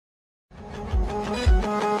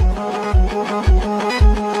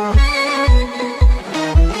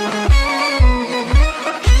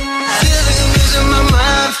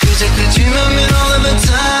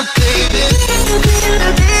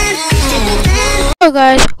Hello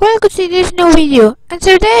guys, welcome to this new video. And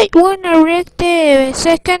today we're gonna react the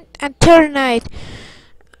second and third night.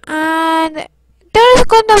 And there's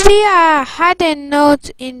gonna be a hidden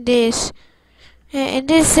note in this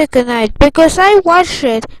second night because I watched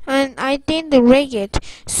it and I didn't read it.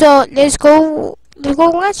 So let's go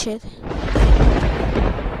watch it.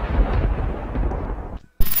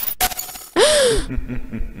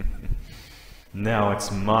 Now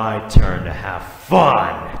it's my turn to have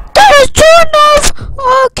fun. The return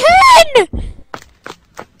of Kane!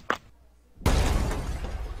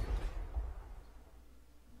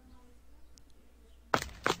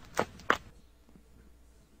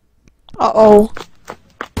 Uh-oh.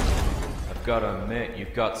 I've got to admit,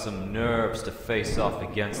 you've got some nerves to face off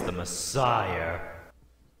against the Messiah.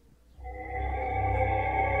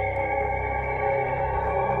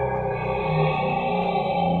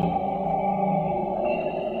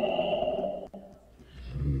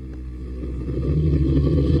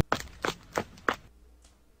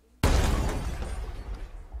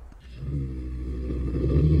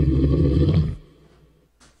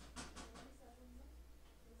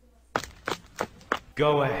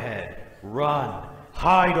 Go ahead, run,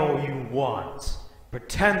 hide all you want.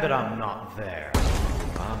 Pretend that I'm not there.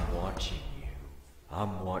 I'm watching you.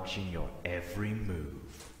 I'm watching your every move.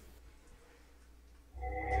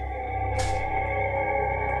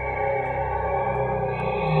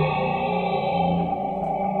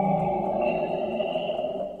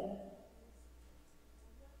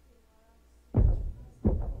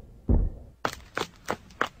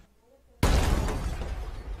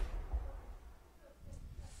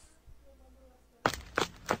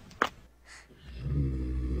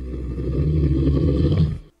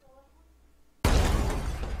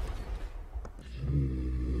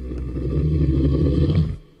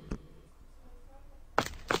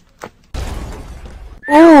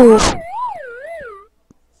 Ooh.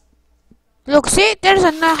 Look, see, there's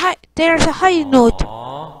a high note.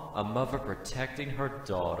 Aww, a mother protecting her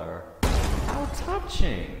daughter. How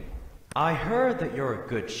touching. I heard that you're a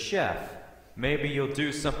good chef. Maybe you'll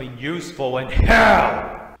do something useful in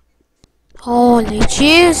hell! Holy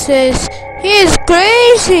Jesus, he is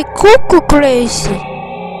crazy, cuckoo crazy.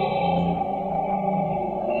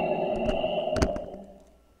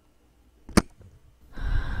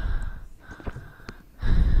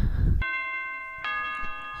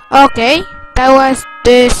 Okay, that was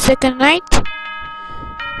the second night.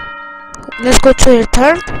 Let's go to the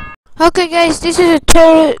third. Okay guys, this is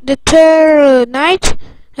the third night.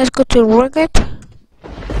 Let's go to Rocket.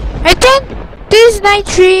 I think this night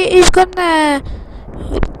 3 is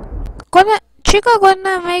Chica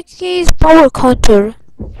gonna make his power counter.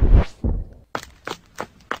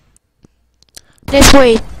 Let's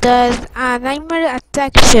wait, does a nightmare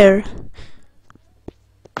attack her?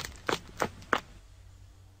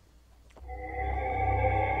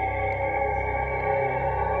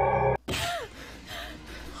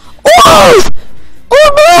 Oh! Oh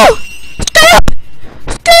no! Stop!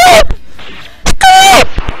 Stop! Stop!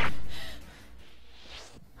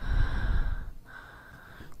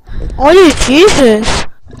 Oh Jesus!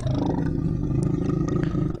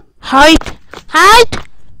 Hide! Hide!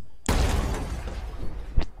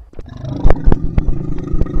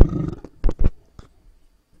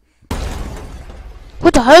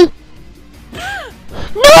 What the hell?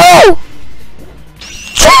 No!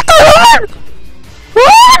 Check run!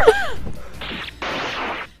 Run!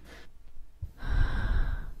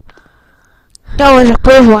 That was a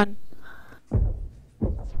brave one.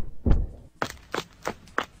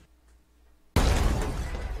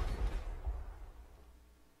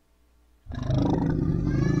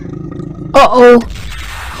 Uh-oh.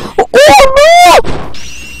 Oh no!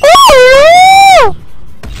 Oh no!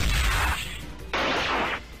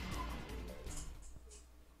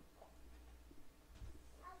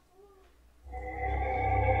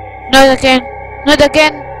 Not again. Not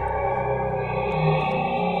again.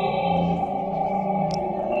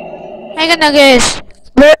 I'm gonna guess.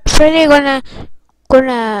 Freddy gonna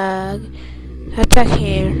attack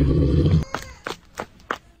here.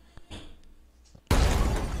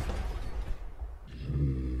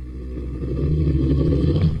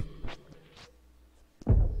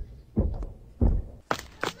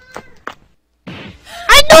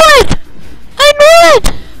 I knew it! I knew it!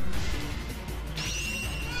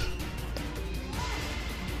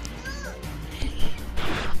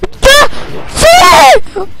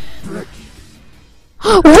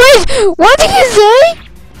 Wait, what did you say?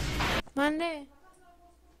 Monday.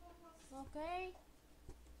 Okay.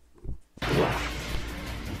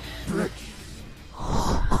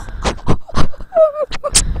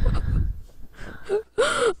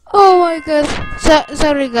 Oh my god. So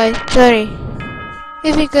sorry guys, sorry.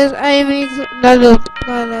 It's because I make that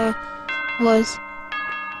was.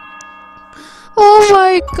 Oh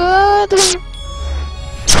my god!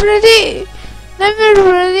 Freddy! Never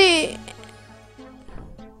Freddy!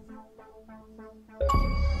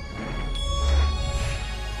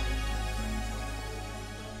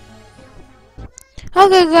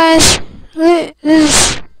 Okay guys,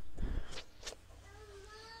 this.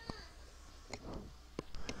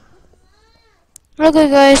 Okay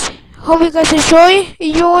guys, hope you guys enjoy.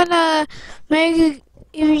 If you want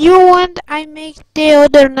I make the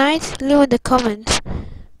other night, leave in the comments.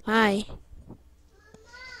 Bye.